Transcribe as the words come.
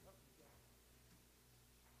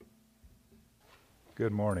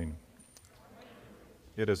Good morning.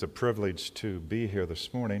 It is a privilege to be here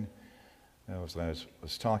this morning. As I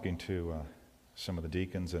was talking to some of the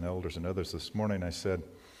deacons and elders and others this morning, I said,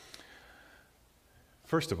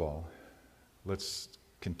 first of all, let's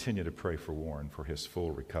continue to pray for Warren for his full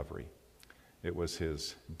recovery. It was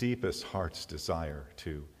his deepest heart's desire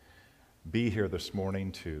to be here this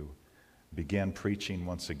morning, to begin preaching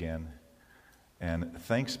once again. And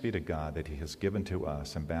thanks be to God that he has given to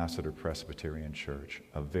us, Ambassador Presbyterian Church,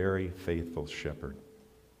 a very faithful shepherd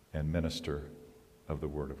and minister of the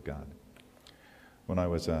Word of God. When I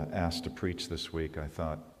was asked to preach this week, I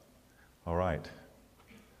thought, all right,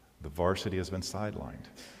 the varsity has been sidelined.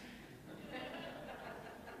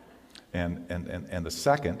 And the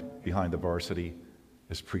second behind the varsity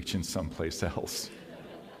is preaching someplace else.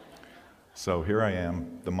 So here I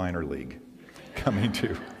am, the minor league, coming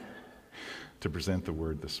to present the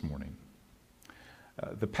word this morning.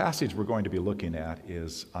 The passage we're going to be looking at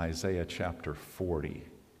is Isaiah chapter 40,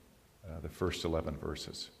 the first 11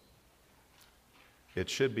 verses. It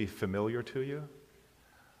should be familiar to you,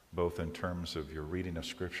 both in terms of your reading of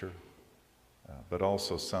Scripture, but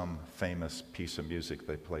also some famous piece of music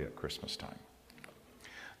they play at Christmas time.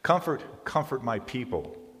 Comfort my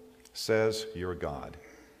people, says your God.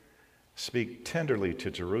 Speak tenderly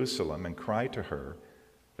to Jerusalem and cry to her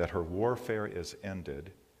that her warfare is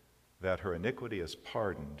ended, that her iniquity is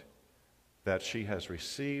pardoned, that she has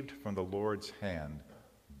received from the Lord's hand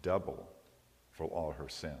double for all her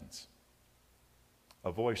sins.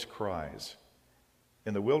 A voice cries,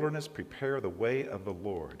 in the wilderness prepare the way of the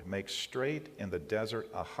Lord, make straight in the desert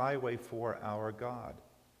a highway for our God.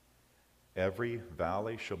 Every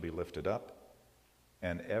valley shall be lifted up,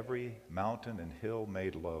 and every mountain and hill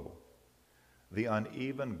made low. The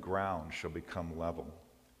uneven ground shall become level,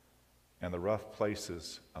 and the rough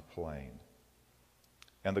places a plain.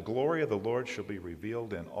 And the glory of the Lord shall be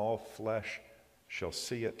revealed, and all flesh shall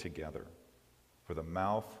see it together, for the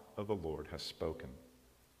mouth of the Lord has spoken.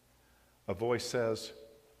 A voice says,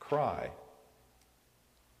 cry.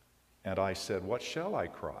 And I said, what shall I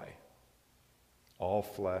cry? All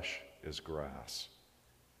flesh is grass,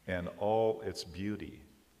 and all its beauty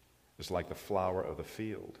is like the flower of the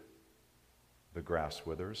field. The grass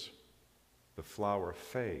withers, the flower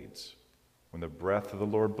fades, when the breath of the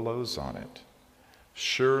Lord blows on it.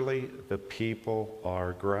 Surely the people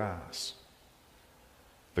are grass.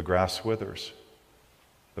 The grass withers,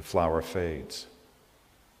 the flower fades,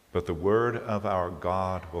 but the word of our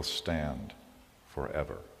God will stand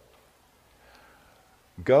forever.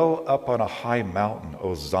 Go up on a high mountain,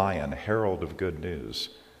 O Zion, herald of good news.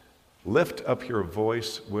 Lift up your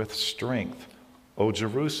voice with strength, O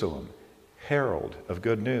Jerusalem, herald of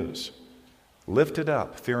good news. Lift it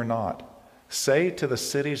up, fear not. Say to the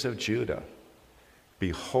cities of Judah,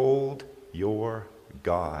 behold your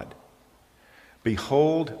God.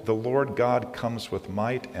 Behold, the Lord God comes with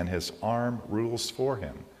might, and his arm rules for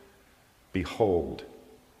him. Behold,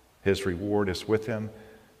 his reward is with him,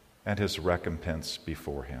 and his recompense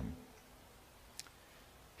before him.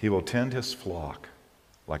 He will tend his flock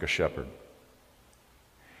like a shepherd.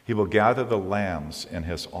 He will gather the lambs in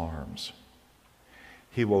his arms.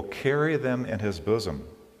 He will carry them in his bosom,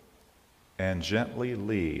 and gently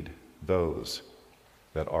lead those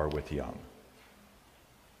that are with young.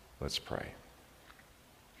 Let's pray.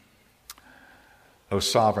 O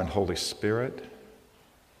sovereign Holy Spirit,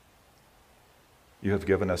 you have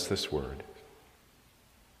given us this word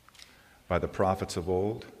by the prophets of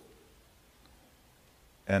old,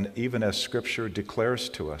 and even as Scripture declares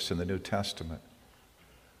to us in the New Testament,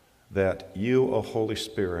 that you, O Holy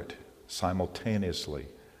Spirit, simultaneously,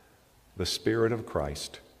 the Spirit of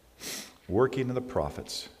Christ, working in the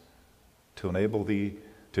prophets to enable thee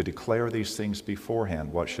to declare these things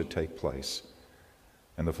beforehand, what should take place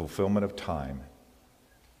in the fulfillment of time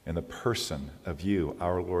in the person of you,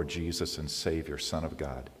 our Lord Jesus and Savior, Son of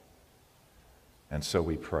God. And so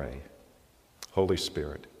we pray, Holy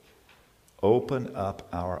Spirit, open up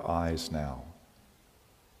our eyes now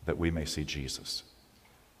that we may see Jesus.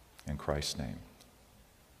 In Christ's name,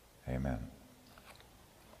 amen.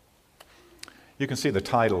 You can see the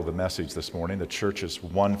title of the message this morning, The Church's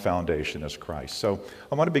One Foundation is Christ. So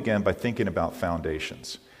I want to begin by thinking about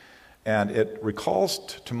foundations. And it recalls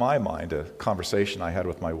to my mind a conversation I had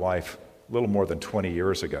with my wife a little more than 20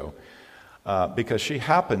 years ago, because she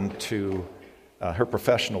happened to, her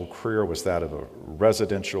professional career was that of a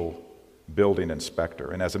residential building inspector.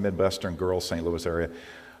 And as a Midwestern girl, St. Louis area,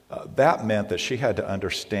 that meant that she had to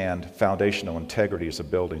understand foundational integrities of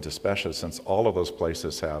buildings, especially since all of those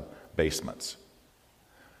places have basements.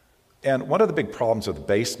 And one of the big problems with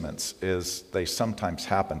basements is they sometimes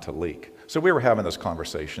happen to leak. So we were having this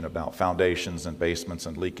conversation about foundations and basements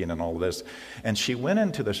and leaking and all of this. And she went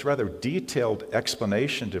into this rather detailed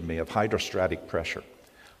explanation to me of hydrostatic pressure.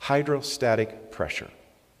 Hydrostatic pressure.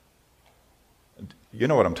 You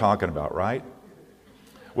know what I'm talking about, right?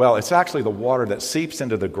 Well, it's actually the water that seeps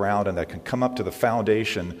into the ground and that can come up to the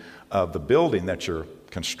foundation of the building that you're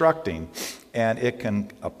constructing, and it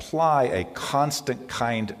can apply a constant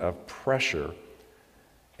kind of pressure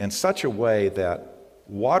in such a way that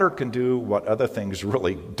water can do what other things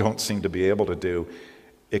really don't seem to be able to do.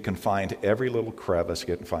 It can find every little crevice,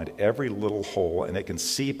 it can find every little hole, and it can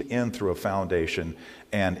seep in through a foundation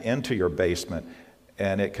and into your basement,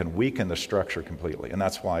 and it can weaken the structure completely. And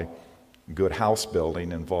that's why good house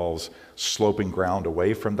building involves sloping ground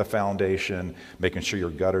away from the foundation, making sure your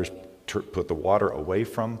gutters put the water away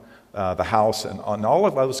from the house, and on all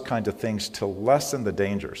of those kinds of things to lessen the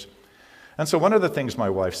dangers. And so one of the things my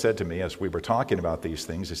wife said to me as we were talking about these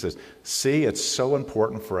things, she says, see, it's so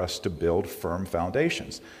important for us to build firm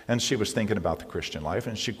foundations. And she was thinking about the Christian life,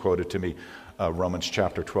 and she quoted to me Romans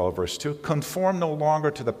chapter 12, verse 2, conform no longer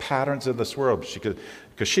to the patterns of this world.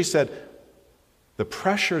 Because she said, the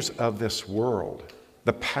pressures of this world,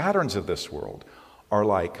 the patterns of this world are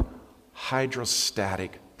like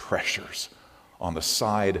hydrostatic pressures on the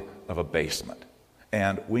side of a basement.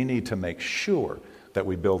 And we need to make sure that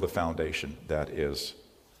we build a foundation that is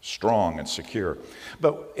strong and secure.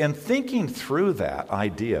 But in thinking through that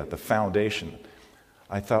idea, the foundation,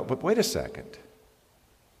 I thought, but wait a second.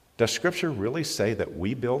 Does Scripture really say that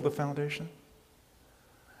we build the foundation?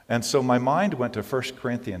 And so my mind went to 1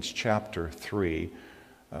 Corinthians chapter 3,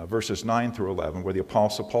 verses 9 through 11, where the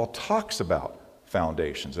Apostle Paul talks about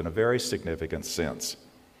foundations in a very significant sense.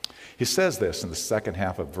 He says this in the second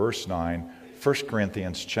half of verse 9, 1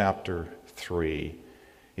 Corinthians chapter 3.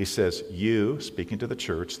 He says, you, speaking to the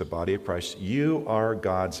church, the body of Christ, you are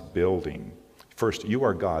God's building. First, you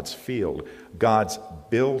are God's field, God's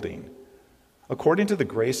building. According to the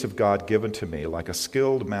grace of God given to me, like a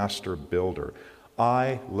skilled master builder,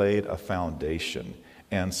 I laid a foundation,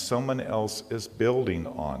 and someone else is building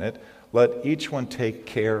on it. Let each one take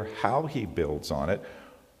care how he builds on it,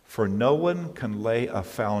 for no one can lay a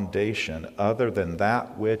foundation other than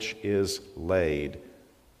that which is laid,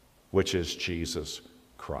 which is Jesus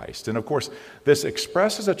Christ. And of course, this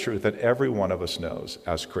expresses a truth that every one of us knows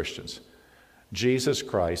as Christians. Jesus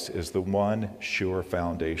Christ is the one sure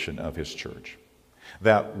foundation of his church.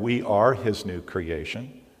 That we are his new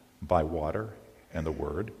creation by water and the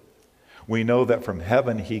word. We know that from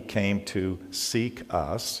heaven he came to seek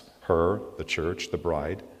us, her, the church, the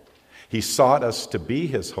bride. He sought us to be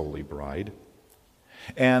his holy bride,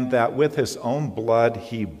 and that with his own blood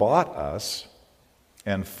he bought us,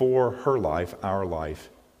 and for her life, our life,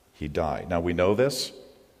 he died. Now we know this,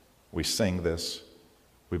 we sing this,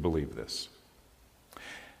 we believe this.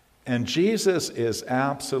 And Jesus is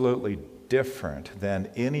absolutely different than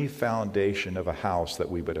any foundation of a house that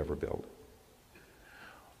we would ever build.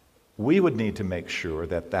 We would need to make sure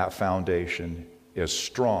that that foundation is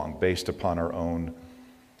strong based upon our own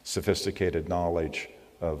sophisticated knowledge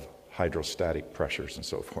of hydrostatic pressures and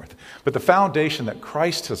so forth. But the foundation that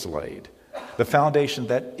Christ has laid, the foundation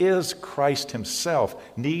that is Christ himself,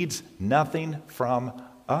 needs nothing from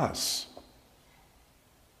us.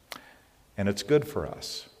 And it's good for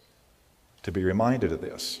us to be reminded of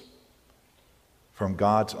this from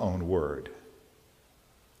God's own word,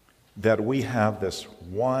 that we have this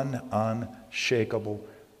one unshakable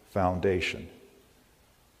foundation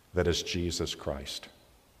that is Jesus Christ,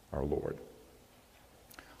 our Lord.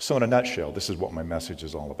 So in a nutshell, this is what my message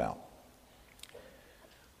is all about.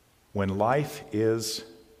 When life is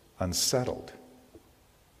unsettled,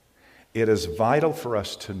 it is vital for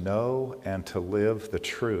us to know and to live the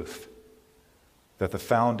truth that the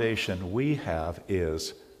foundation we have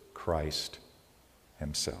is Christ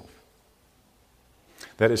himself.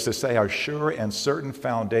 That is to say, our sure and certain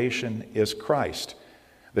foundation is Christ.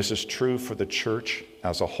 This is true for the church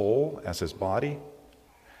as a whole, as his body,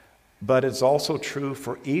 but it's also true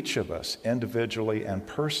for each of us individually and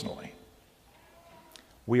personally.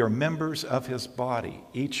 We are members of his body.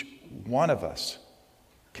 Each one of us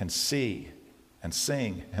can see and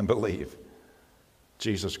sing and believe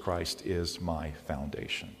Jesus Christ is my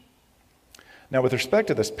foundation. Now, with respect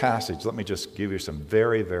to this passage, let me just give you some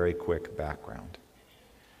very, very quick background.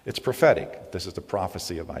 It's prophetic. This is the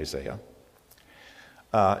prophecy of Isaiah.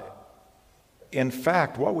 In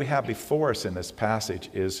fact, what we have before us in this passage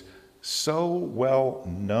is so well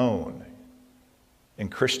known in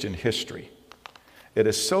Christian history. It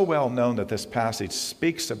is so well known that this passage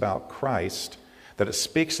speaks about Christ, that it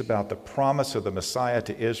speaks about the promise of the Messiah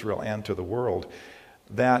to Israel and to the world,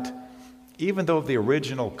 that even though the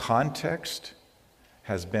original context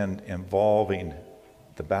has been involving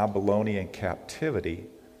the Babylonian captivity,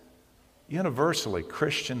 universally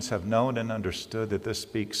Christians have known and understood that this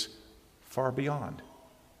speaks far beyond.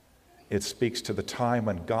 It speaks to the time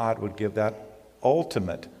when God would give that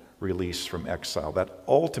ultimate release from exile, that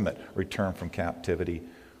ultimate return from captivity,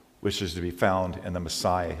 which is to be found in the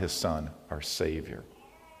Messiah, his Son, our Savior.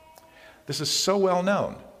 This is so well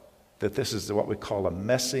known that this is what we call a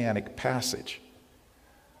messianic passage,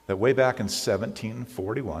 that way back in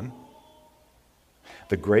 1741,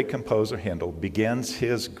 the great composer Handel begins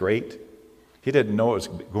his great, he didn't know it was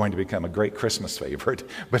going to become a great Christmas favorite,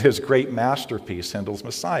 but his great masterpiece, Handel's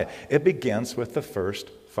Messiah. It begins with the first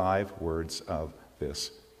 5 words of this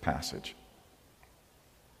passage.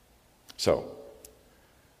 So,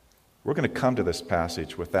 we're going to come to this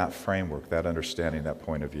passage with that framework, that understanding, that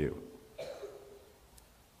point of view.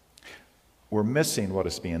 We're missing what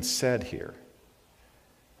is being said here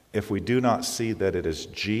if we do not see that it is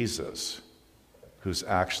Jesus who's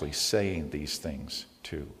actually saying these things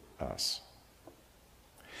to us.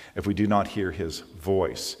 If we do not hear his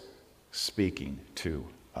voice speaking to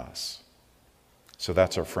us. So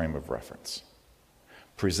that's our frame of reference.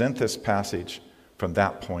 Present this passage from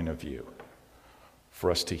that point of view,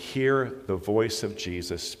 for us to hear the voice of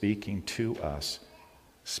Jesus speaking to us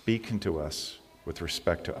with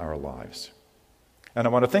respect to our lives. And I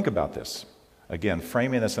want to think about this. Again,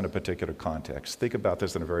 framing this in a particular context. Think about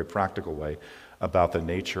this in a very practical way about the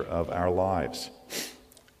nature of our lives.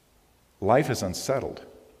 Life is unsettled.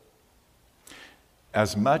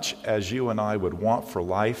 As much as you and I would want for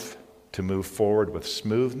life to move forward with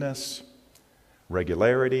smoothness,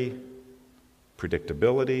 regularity,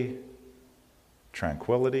 predictability,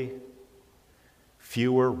 tranquility,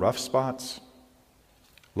 fewer rough spots,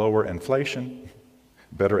 lower inflation,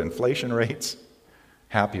 better inflation rates,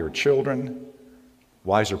 happier children,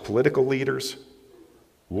 wiser political leaders,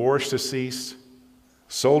 wars to cease,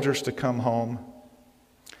 soldiers to come home,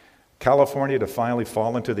 California to finally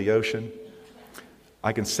fall into the ocean.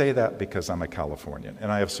 I can say that because I'm a Californian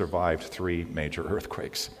and I have survived 3 major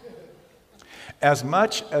earthquakes. As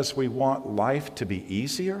much as we want life to be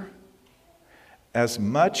easier, as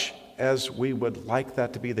much as we would like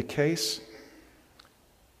that to be the case,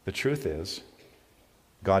 the truth is,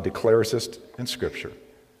 God declares this in Scripture,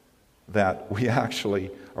 that we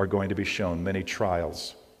actually are going to be shown many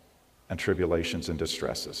trials and tribulations and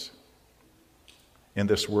distresses. In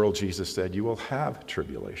this world, Jesus said, you will have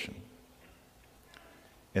tribulation.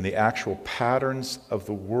 In the actual patterns of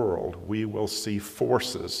the world, we will see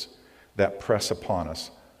forces that press upon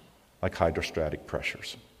us like hydrostatic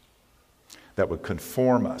pressures that would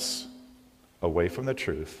conform us away from the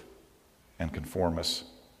truth and conform us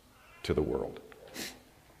to the world.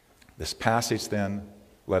 This passage, then,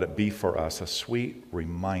 let it be for us a sweet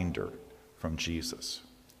reminder from Jesus.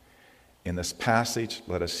 In this passage,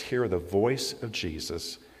 let us hear the voice of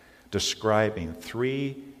Jesus describing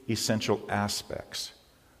 3 essential aspects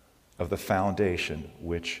of the foundation,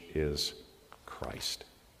 which is Christ.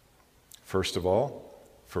 First of all,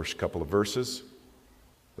 first couple of verses,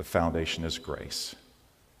 the foundation is grace.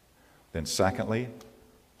 Then secondly,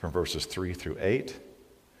 from verses 3 through 8,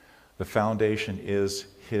 the foundation is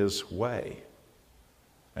his way.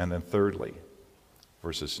 And then thirdly,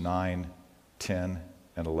 verses 9, 10,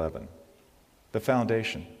 and 11, the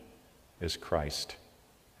foundation is Christ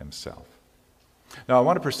himself. Now, I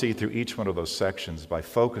want to proceed through each one of those sections by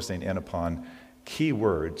focusing in upon key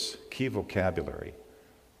words, key vocabulary,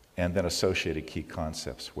 and then associated key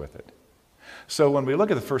concepts with it. So when we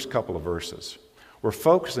look at the first couple of verses, we're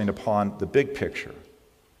focusing upon the big picture,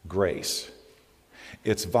 grace.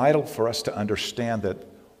 It's vital for us to understand that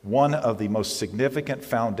one of the most significant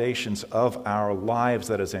foundations of our lives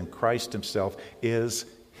that is in Christ himself is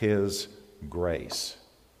his grace.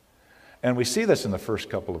 And we see this in the first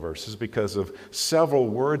couple of verses because of several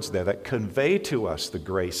words there that convey to us the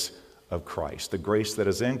grace of Christ, the grace that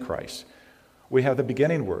is in Christ. We have the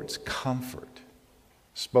beginning words, comfort,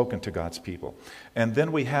 spoken to God's people. And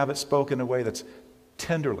then we have it spoken in a way that's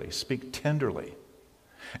tenderly, speak tenderly.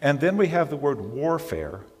 And then we have the word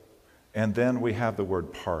warfare, and then we have the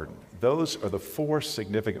word pardon. Those are the 4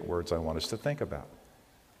 significant words I want us to think about.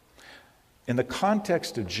 In the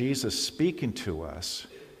context of Jesus speaking to us,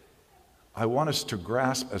 I want us to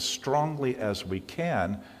grasp as strongly as we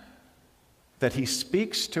can that he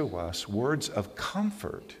speaks to us words of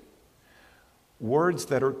comfort, words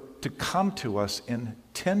that are to come to us in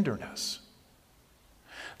tenderness.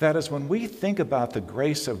 That is, when we think about the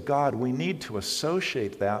grace of God, we need to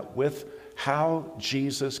associate that with how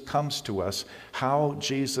Jesus comes to us, how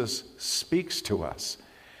Jesus speaks to us.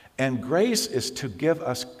 And grace is to give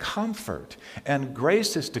us comfort. And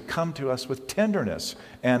grace is to come to us with tenderness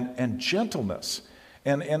and gentleness.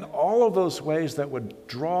 And in all of those ways that would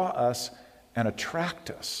draw us and attract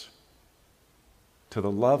us to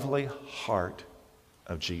the lovely heart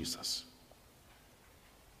of Jesus.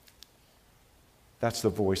 That's the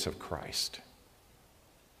voice of Christ.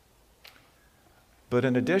 But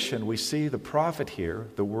in addition, we see the prophet here,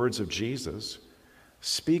 the words of Jesus,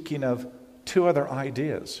 speaking of two other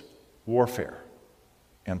ideas, warfare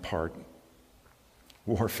and pardon.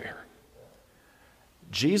 Warfare.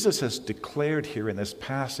 Jesus has declared here in this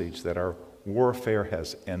passage that our warfare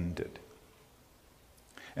has ended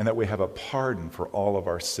and that we have a pardon for all of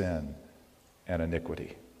our sin and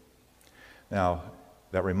iniquity. Now,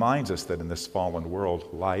 that reminds us that in this fallen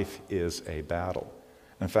world, life is a battle.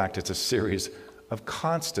 In fact, it's a series of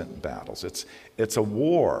constant battles. It's a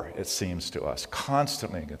war, it seems to us,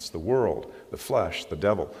 constantly against the world, the flesh, the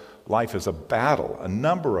devil. Life is a battle, a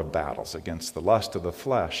number of battles against the lust of the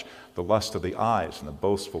flesh, the lust of the eyes, and the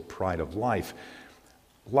boastful pride of life.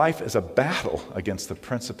 Life is a battle against the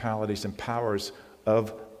principalities and powers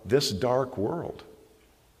of this dark world.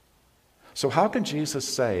 So how can Jesus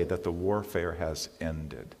say that the warfare has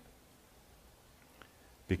ended?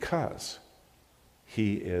 Because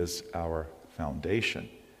he is our foundation,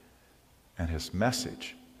 and his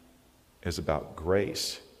message is about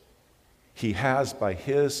grace. He has, by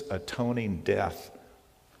his atoning death,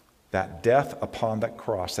 that death upon that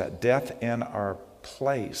cross, that death in our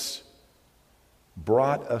place,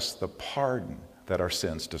 brought us the pardon that our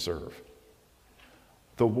sins deserve.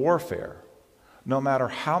 The warfare, no matter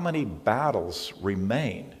how many battles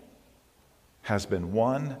remain, has been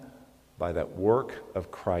won by that work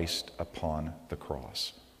of Christ upon the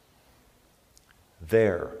cross.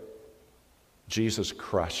 There, Jesus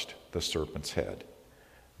crushed the serpent's head.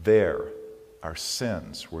 There, our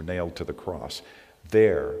sins were nailed to the cross.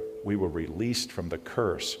 There, we were released from the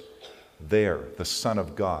curse. There, the Son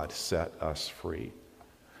of God set us free.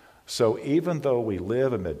 So even though we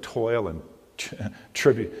live amid toil and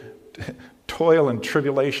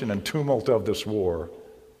tribulation and tumult of this war,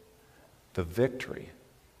 the victory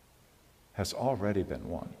has already been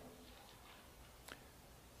won.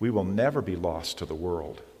 We will never be lost to the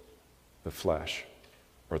world, the flesh,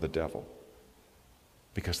 or the devil,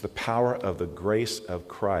 because the power of the grace of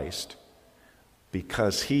Christ,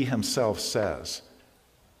 because he himself says,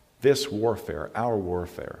 this warfare, our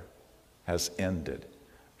warfare, has ended.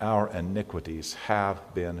 Our iniquities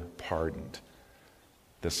have been pardoned.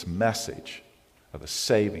 This message of a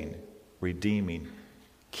saving, redeeming,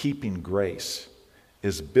 keeping grace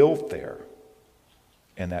is built there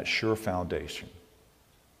in that sure foundation,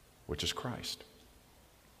 which is Christ.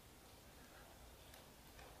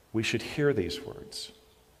 We should hear these words,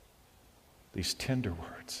 these tender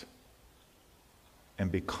words,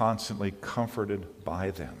 and be constantly comforted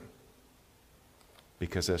by them.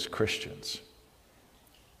 Because as Christians,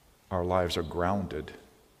 our lives are grounded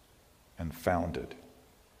and founded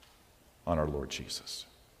on our Lord Jesus.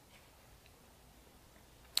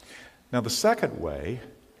 Now, the second way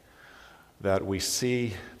that we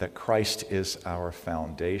see that Christ is our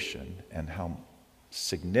foundation and how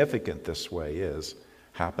significant this way is,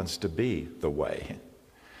 happens to be the way.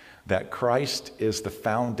 That Christ is the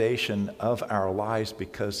foundation of our lives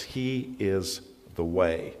because he is the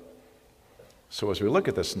way. So as we look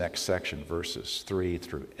at this next section, verses 3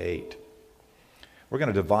 through 8, we're going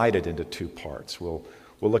to divide it into two parts. We'll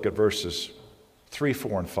look at verses 3,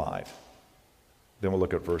 4, and 5. Then we'll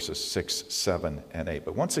look at verses 6, 7, and 8.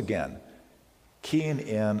 But once again, keying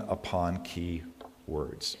in upon key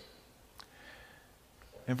words.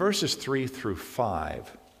 In verses 3 through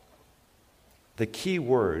 5, the key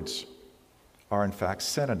words are in fact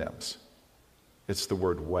synonyms. It's the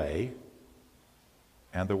word way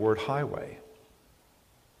and the word highway.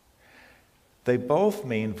 They both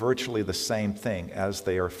mean virtually the same thing as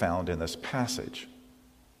they are found in this passage.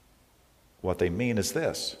 What they mean is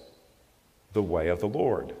this: the way of the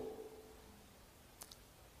Lord,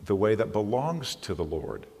 the way that belongs to the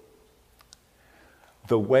Lord,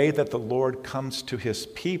 the way that the Lord comes to his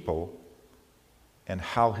people and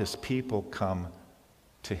how his people come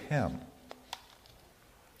to him.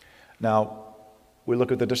 Now, we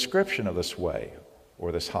look at the description of this way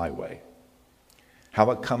or this highway, how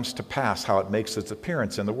it comes to pass, how it makes its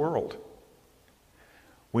appearance in the world.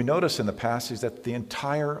 We notice in the passage that the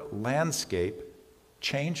entire landscape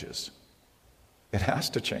changes. It has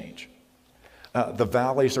to change. The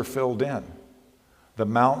valleys are filled in. The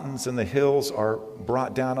mountains and the hills are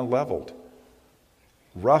brought down and leveled.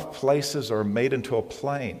 Rough places are made into a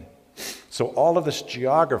plain. So all of this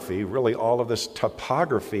geography, really all of this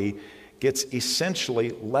topography, gets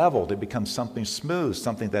essentially leveled. It becomes something smooth,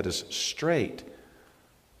 something that is straight.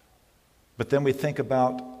 But then we think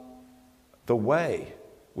about the way.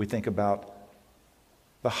 We think about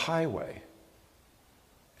the highway.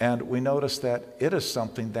 And we notice that it is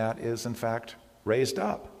something that is, in fact, raised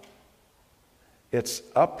up. It's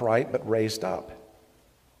upright, but raised up.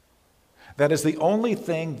 That is the only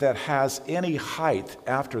thing that has any height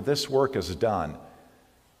after this work is done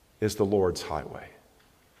is the Lord's highway.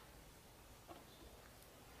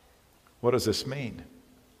 What does this mean?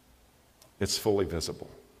 It's fully visible.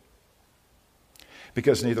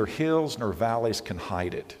 Because neither hills nor valleys can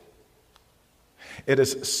hide it. It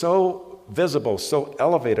is so visible, so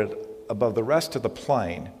elevated above the rest of the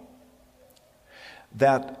plain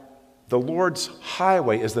that the Lord's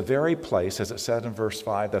highway is the very place, as it said in verse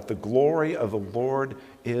 5, that the glory of the Lord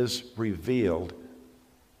is revealed,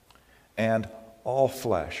 and all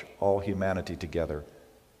flesh, all humanity together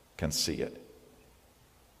can see it.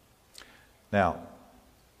 Now,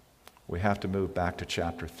 we have to move back to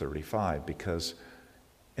chapter 35, because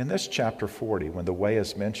in this chapter 40, when the way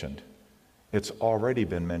is mentioned, it's already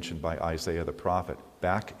been mentioned by Isaiah the prophet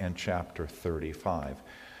back in chapter 35.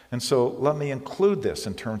 And so let me include this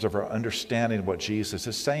in terms of our understanding of what Jesus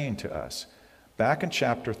is saying to us. Back in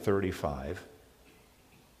chapter 35,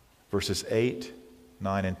 verses 8,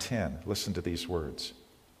 9, and 10, listen to these words.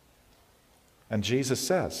 And Jesus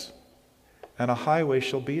says, "And a highway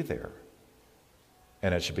shall be there,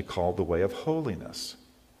 and it shall be called the way of holiness.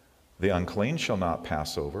 The unclean shall not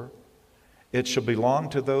pass over. It shall belong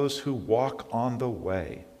to those who walk on the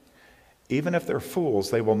way. Even if they're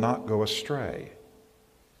fools, they will not go astray.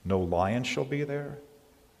 No lion shall be there,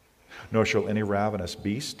 nor shall any ravenous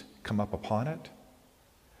beast come up upon it.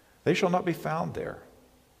 They shall not be found there.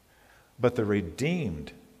 But the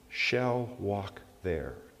redeemed shall walk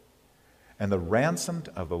there. And the ransomed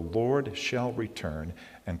of the Lord shall return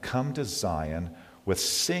and come to Zion with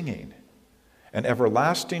singing, and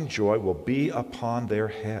everlasting joy will be upon their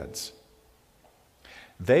heads.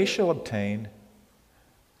 They shall obtain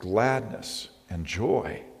gladness and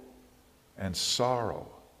joy, and sorrow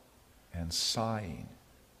and sighing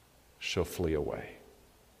shall flee away."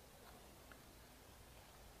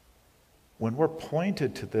 When we're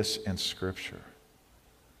pointed to this in Scripture,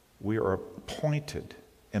 we are pointed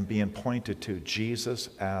and being pointed to Jesus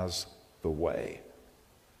as the way.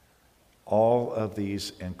 All of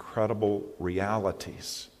these incredible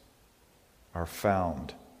realities are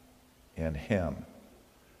found in Him,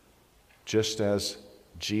 just as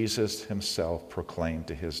Jesus Himself proclaimed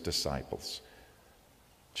to His disciples.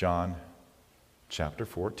 John chapter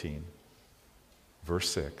 14, verse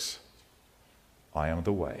 6, "I am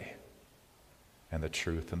the way and the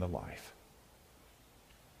truth and the life.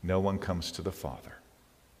 No one comes to the Father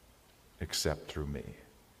except through me."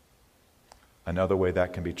 Another way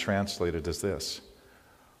that can be translated is this: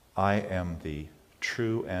 "I am the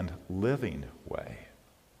true and living way.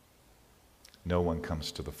 No one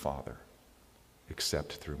comes to the Father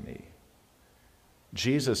except through me."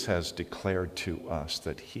 Jesus has declared to us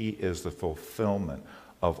that He is the fulfillment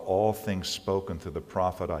of all things spoken through the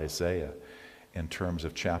prophet Isaiah in terms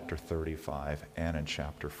of chapter 35 and in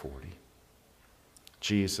chapter 40.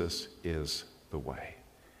 Jesus is the way.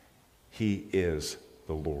 He is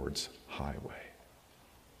the Lord's highway.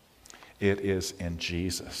 It is in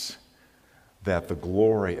Jesus that the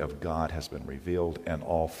glory of God has been revealed, and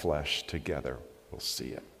all flesh together will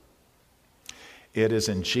see it. It is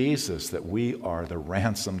in Jesus that we are the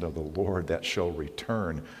ransomed of the Lord that shall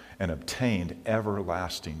return and obtain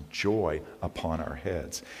everlasting joy upon our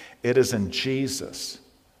heads. It is in Jesus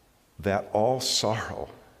that all sorrow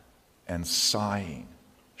and sighing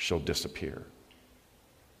shall disappear,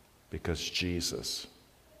 because Jesus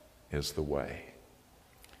is the way.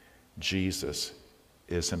 Jesus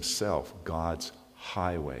is Himself God's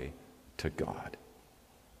highway to God.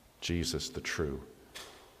 Jesus, the true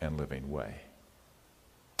and living way.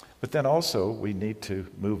 But then also we need to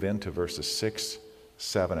move into verses 6,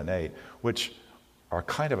 7, and 8, which are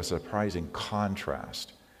kind of a surprising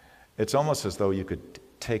contrast. It's almost as though you could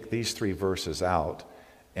take these three verses out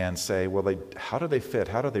and say, well, how do they fit?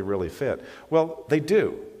 How do they really fit? Well, they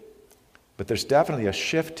do. But there's definitely a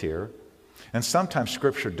shift here. And sometimes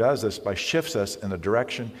Scripture does this by shifts us in a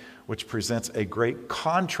direction which presents a great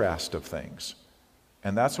contrast of things.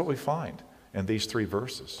 And that's what we find in these three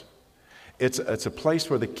verses. It's a place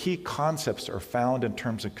where the key concepts are found in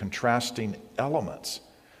terms of contrasting elements.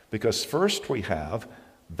 Because first we have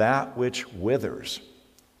that which withers,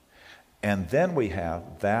 and then we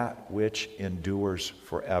have that which endures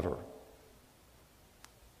forever.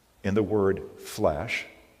 in the word flesh,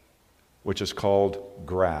 which is called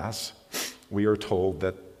grass, we are told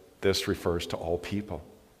that this refers to all people,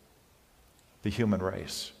 the human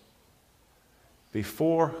race,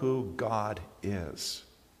 before who God is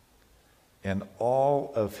in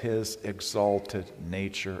all of his exalted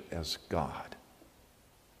nature as God.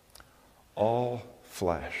 All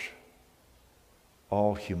flesh,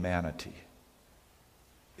 all humanity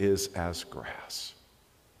is as grass,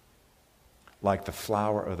 like the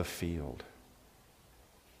flower of the field.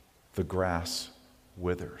 The grass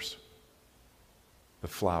withers, the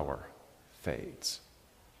flower fades.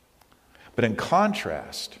 But in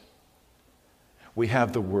contrast, we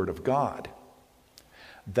have the Word of God,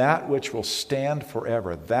 that which will stand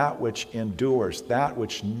forever, that which endures, that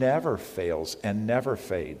which never fails and never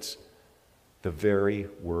fades, the very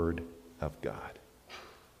Word of God.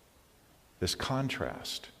 This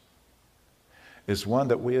contrast is one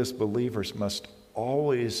that we as believers must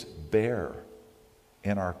always bear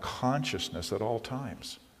in our consciousness at all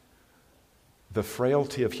times. The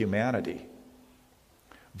frailty of humanity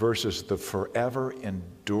versus the forever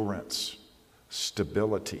endurance,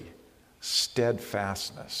 stability,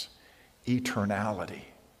 steadfastness, eternality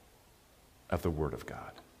of the Word of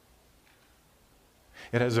God.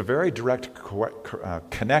 It has a very direct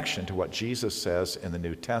connection to what Jesus says in the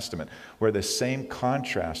New Testament, where the same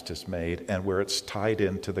contrast is made and where it's tied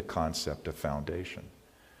into the concept of foundation.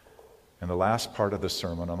 In the last part of the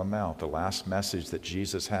Sermon on the Mount, the last message that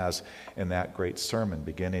Jesus has in that great sermon,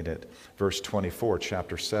 beginning at verse 24,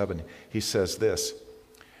 chapter 7, he says this,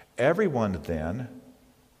 "Everyone then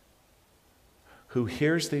who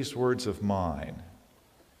hears these words of mine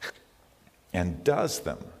and does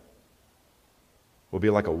them will be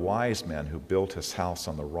like a wise man who built his house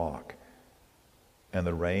on the rock. And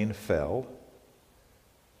the rain fell,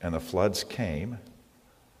 and the floods came,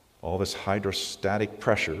 all this hydrostatic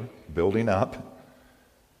pressure building up,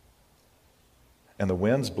 and the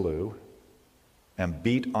winds blew and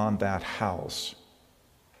beat on that house,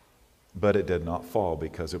 but it did not fall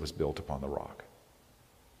because it was built upon the rock.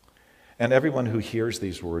 And everyone who hears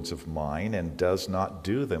these words of mine and does not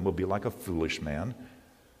do them will be like a foolish man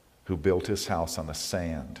who built his house on the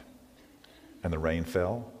sand. And the rain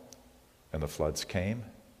fell, and the floods came,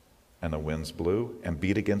 and the winds blew and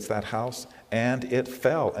beat against that house, and it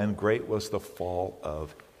fell, and great was the fall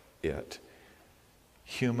of it."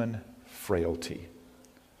 Human frailty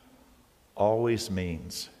always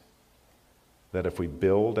means that if we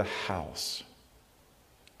build a house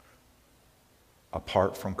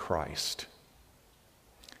apart from Christ,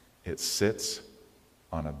 it sits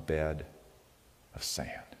on a bed of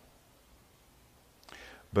sand.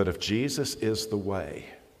 But if Jesus is the way,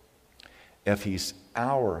 if he's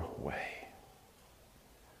our way,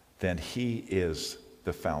 then he is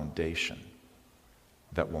the foundation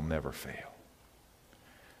that will never fail.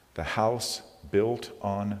 The house built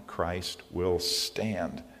on Christ will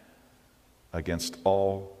stand against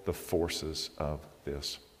all the forces of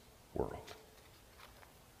this world.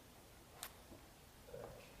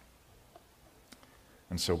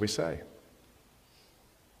 And so we say,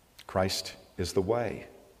 Christ is the way.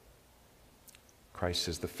 Christ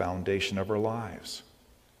is the foundation of our lives.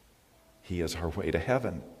 He is our way to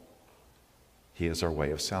heaven. He is our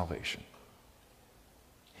way of salvation.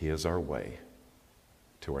 He is our way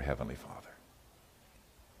to our Heavenly Father.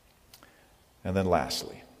 And then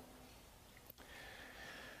lastly,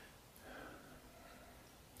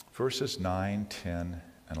 verses 9, 10,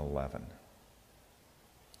 and 11.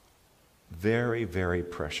 Very, very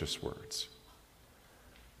precious words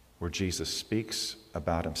where Jesus speaks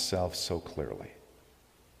about himself so clearly.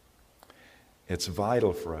 It's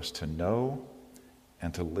vital for us to know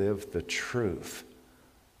and to live the truth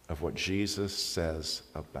of what Jesus says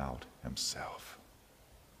about himself.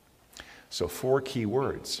 So 4 key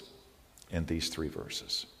words in these 3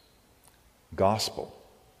 verses. Gospel,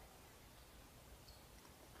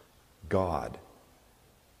 God,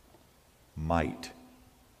 might,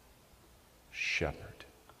 shepherd.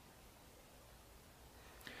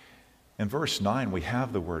 In verse 9, we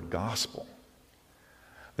have the word gospel.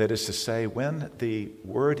 That is to say, when the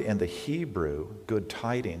word in the Hebrew, good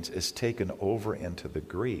tidings, is taken over into the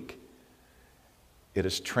Greek, it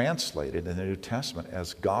is translated in the New Testament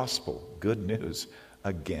as gospel, good news,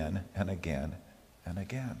 again and again and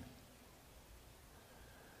again.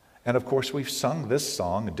 And of course, we've sung this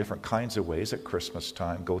song in different kinds of ways at Christmas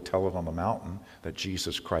time. Go tell it on the mountain that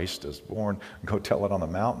Jesus Christ is born. Go tell it on the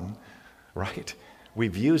mountain, right?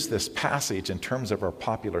 We've used this passage in terms of our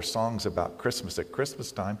popular songs about Christmas at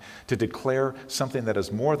Christmas time to declare something that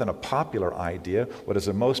is more than a popular idea, what is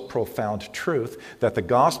a most profound truth, that the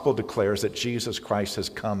gospel declares that Jesus Christ has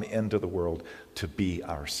come into the world to be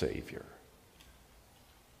our Savior.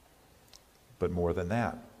 But more than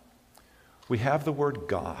that, we have the word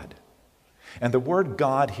God. And the word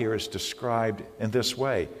God here is described in this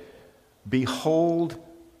way: behold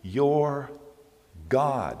your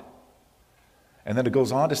God. And then it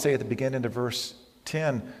goes on to say at the beginning of verse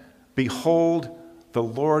 10, behold, the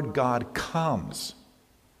Lord God comes.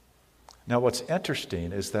 Now what's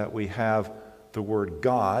interesting is that we have the word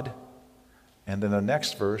God, and then the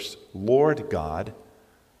next verse, Lord God,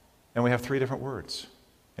 and we have three different words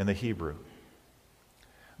in the Hebrew.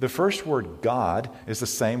 The first word, God, is the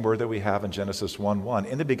same word that we have in Genesis 1:1.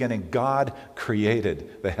 In the beginning, God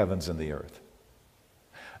created the heavens and the earth.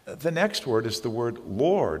 The next word is the word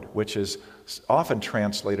Lord, which is often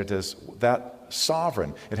translated as that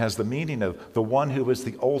sovereign. It has the meaning of the one who is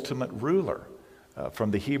the ultimate ruler, from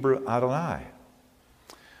the Hebrew Adonai.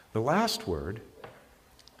 The last word,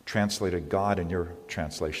 translated God in your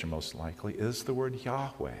translation most likely, is the word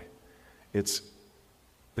Yahweh. It's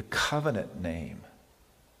the covenant name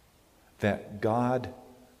that God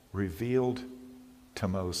revealed to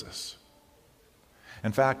Moses.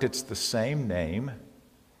 In fact, it's the same name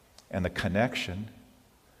and the connection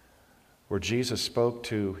where Jesus spoke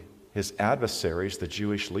to his adversaries, the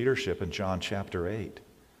Jewish leadership, in John chapter 8,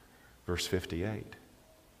 verse 58.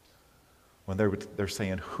 When they're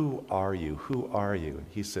saying, who are you? Who are you? And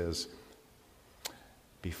he says,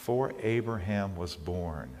 before Abraham was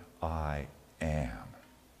born, I am.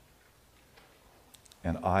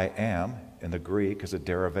 And I am, in the Greek, is a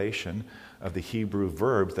derivation of the Hebrew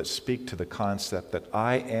verbs that speak to the concept that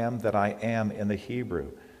I am in the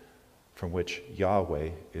Hebrew, from which Yahweh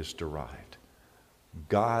is derived.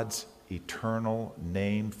 God's eternal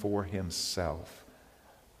name for himself.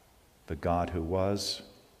 The God who was,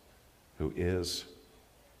 who is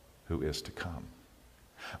to come.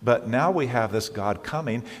 But now we have this God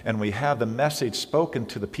coming, and we have the message spoken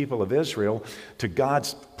to the people of Israel, to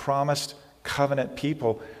God's promised covenant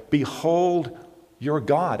people. Behold your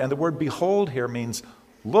God. And the word behold here means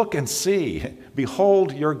look and see.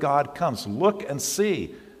 Behold, your God comes. Look and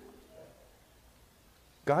see.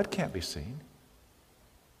 God can't be seen.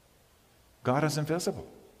 God is invisible.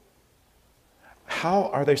 How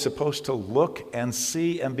are they supposed to look and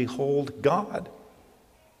see and behold God?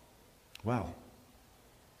 Well,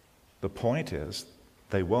 the point is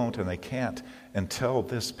they won't and they can't until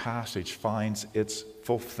this passage finds its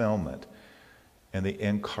fulfillment in the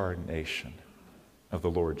incarnation of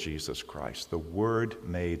the Lord Jesus Christ, the Word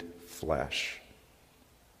made flesh,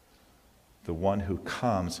 the one who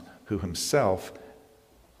comes, who himself,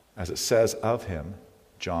 as it says of him,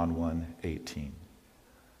 John 1:18,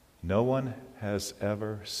 no one has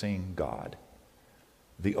ever seen God,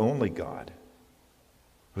 the only God,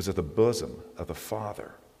 who's at the bosom of the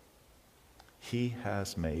Father. He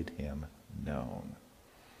has made him known.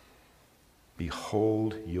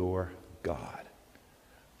 Behold your God,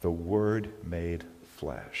 the Word made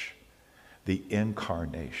flesh, the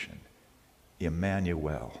incarnation,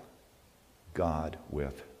 Emmanuel, God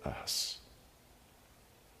with us.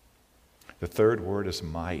 The third word is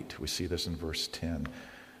might. We see this in verse 10,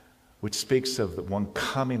 which speaks of the one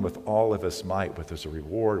coming with all of his might, with his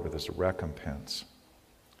reward, with his recompense.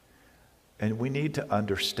 And we need to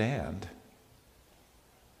understand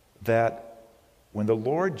that when the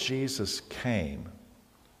Lord Jesus came,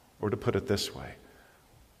 or to put it this way,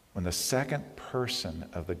 when the second person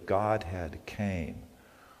of the Godhead came,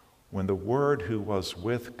 when the Word who was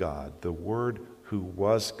with God, the Word who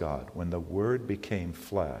was God, when the Word became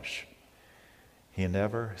flesh, he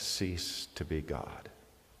never ceased to be God.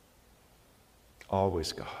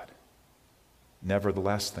 Always God. Never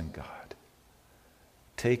less than God.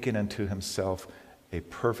 Taking into himself a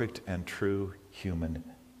perfect and true human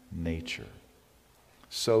nature.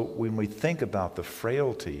 So when we think about the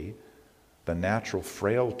frailty, the natural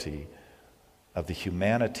frailty of the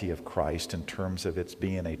humanity of Christ in terms of its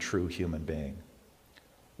being a true human being,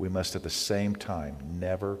 we must at the same time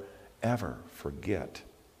never, ever forget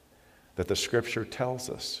that the Scripture tells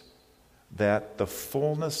us that the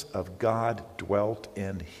fullness of God dwelt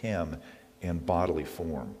in him in bodily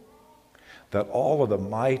form. That all of the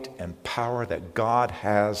might and power that God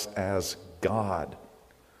has as God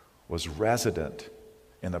was resident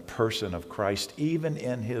in the person of Christ, even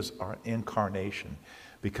in his incarnation.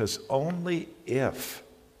 Because only if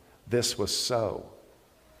this was so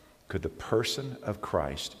could the person of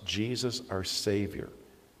Christ, Jesus our Savior,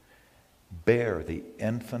 bear the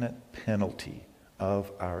infinite penalty of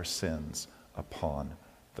our sins upon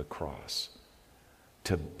the cross,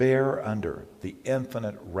 to bear under the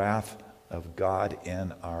infinite wrath of God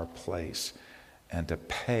in our place, and to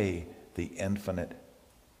pay the infinite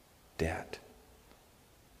debt.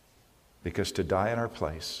 Because to die in our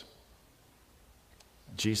place,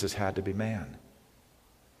 Jesus had to be man.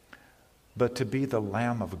 But to be the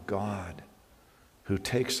Lamb of God who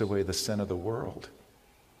takes away the sin of the world,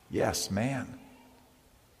 yes, man,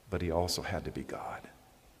 but he also had to be God.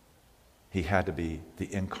 He had to be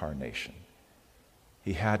the incarnation.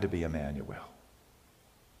 He had to be Emmanuel.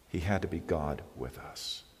 He had to be God with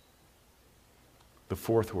us. The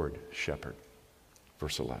fourth word, shepherd,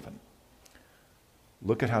 verse 11.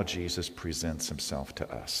 Look at how Jesus presents himself to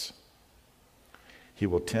us. He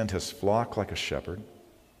will tend his flock like a shepherd.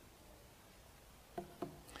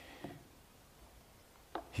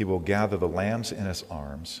 He will gather the lambs in his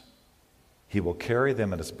arms. He will carry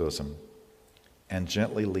them in his bosom and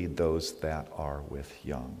gently lead those that are with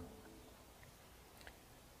young.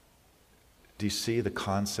 Do you see the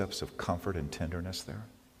concepts of comfort and tenderness there?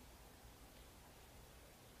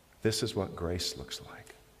 This is what grace looks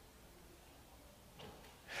like.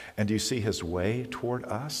 And do you see his way toward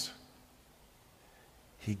us?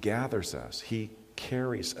 He gathers us. He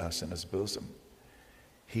carries us in his bosom.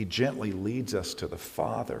 He gently leads us to the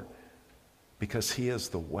Father because he is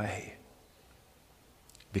the way,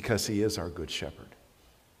 because he is our good shepherd.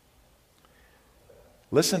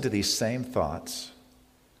 Listen to these same thoughts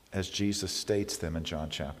as Jesus states them in John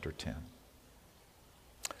chapter 10.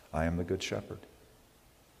 I am the good shepherd.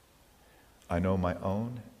 I know my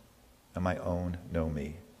own, and my own know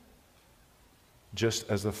me. Just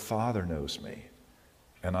as the Father knows me,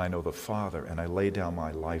 and I know the Father, and I lay down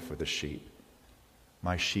my life for the sheep.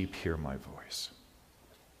 My sheep hear my voice.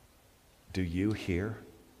 Do you hear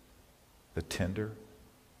the tender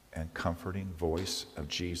and comforting voice of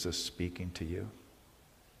Jesus speaking to you?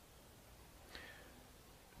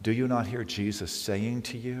 Do you not hear Jesus saying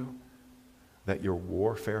to you that your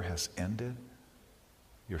warfare has ended?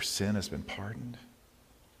 Your sin has been pardoned?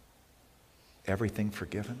 Everything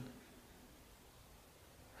forgiven?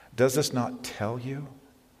 Does this not tell you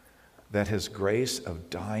that his grace of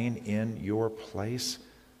dying in your place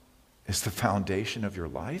is the foundation of your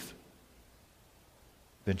life?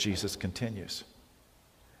 Then Jesus continues,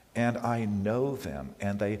 and I know them,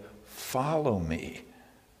 and they follow me,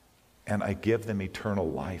 and I give them eternal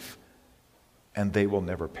life, and they will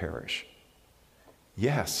never perish.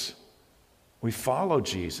 Yes, we follow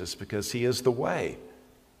Jesus because he is the way.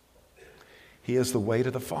 He is the way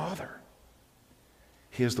to the Father.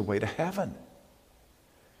 He is the way to heaven.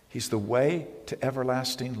 He's the way to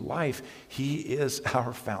everlasting life. He is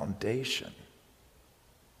our foundation.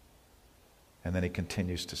 And then he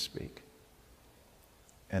continues to speak.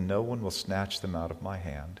 And no one will snatch them out of my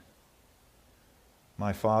hand.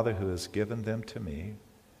 My Father who has given them to me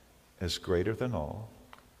is greater than all,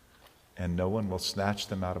 and no one will snatch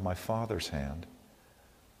them out of my Father's hand.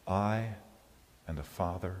 I and the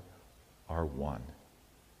Father are one.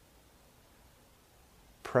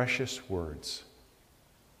 Precious words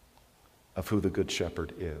of who the Good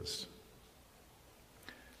Shepherd is.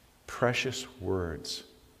 Precious words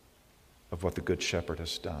of what the Good Shepherd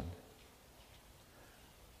has done.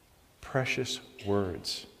 Precious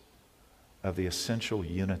words of the essential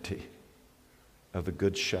unity of the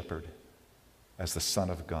Good Shepherd as the Son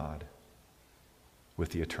of God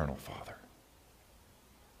with the eternal Father.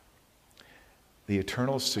 The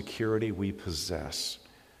eternal security we possess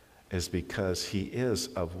is because he is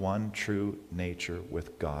of one true nature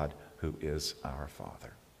with God, who is our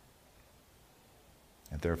Father.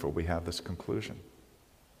 And therefore we have this conclusion.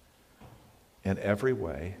 In every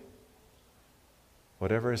way,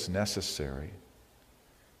 whatever is necessary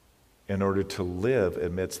in order to live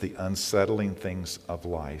amidst the unsettling things of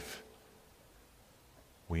life,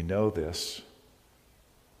 we know this,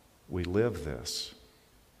 we live this,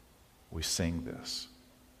 we sing this.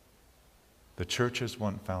 The church's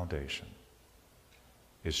one foundation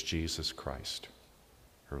is Jesus Christ,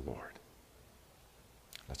 her Lord.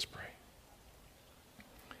 Let's pray.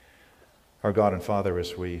 Our God and Father,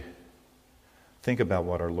 as we think about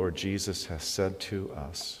what our Lord Jesus has said to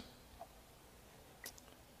us,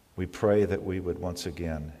 we pray that we would once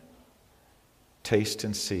again taste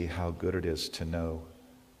and see how good it is to know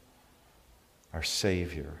our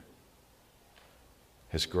Savior,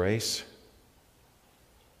 his grace,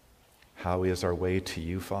 how he is our way to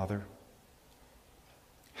you, Father,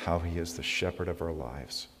 how he is the shepherd of our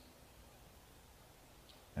lives,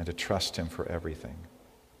 and to trust him for everything.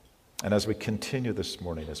 And as we continue this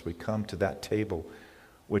morning, as we come to that table,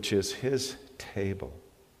 which is his table,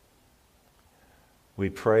 We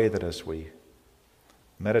pray that as we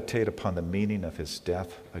meditate upon the meaning of his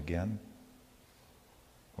death again,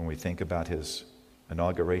 when we think about his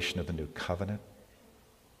inauguration of the new covenant,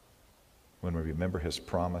 when we remember his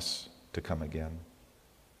promise to come again,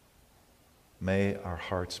 may our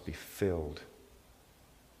hearts be filled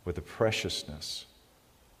with the preciousness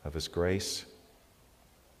of his grace,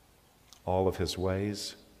 all of his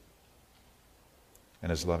ways, and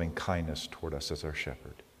his loving kindness toward us as our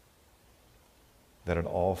shepherd. That in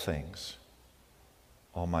all things,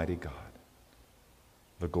 Almighty God,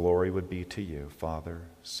 the glory would be to you, Father,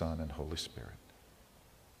 Son, and Holy Spirit.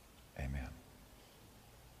 Amen.